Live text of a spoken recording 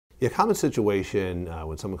A common situation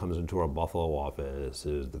when someone comes into our Buffalo office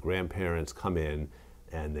is the grandparents come in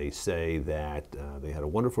and they say that they had a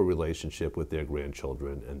wonderful relationship with their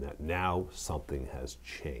grandchildren and that now something has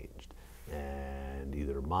changed. And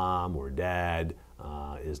either mom or dad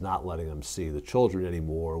is not letting them see the children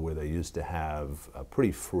anymore where they used to have a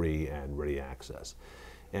pretty free and ready access.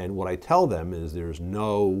 And what I tell them is there's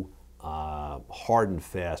no hard and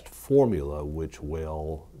fast formula which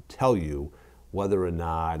will tell you whether or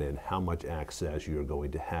not and how much access you're going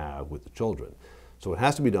to have with the children. So what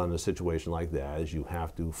has to be done in a situation like that is you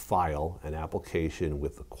have to file an application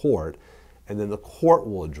with the court, and then the court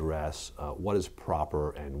will address what is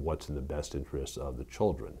proper and what's in the best interest of the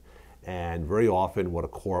children. And very often what a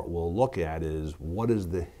court will look at is what is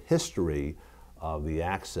the history of the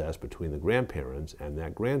access between the grandparents and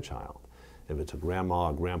that grandchild. If it's a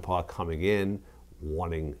grandma or grandpa coming in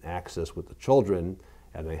wanting access with the children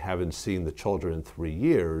and they haven't seen the children in 3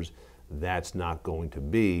 years, that's not going to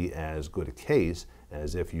be as good a case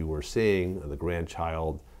as if you were seeing the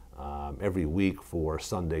grandchild every week for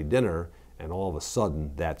Sunday dinner and all of a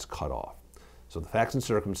sudden that's cut off. So the facts and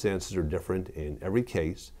circumstances are different in every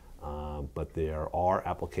case, but there are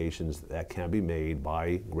applications that can be made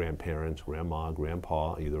by grandparents, grandma,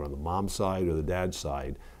 grandpa, either on the mom's side or the dad's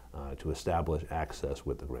side, to establish access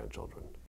with the grandchildren.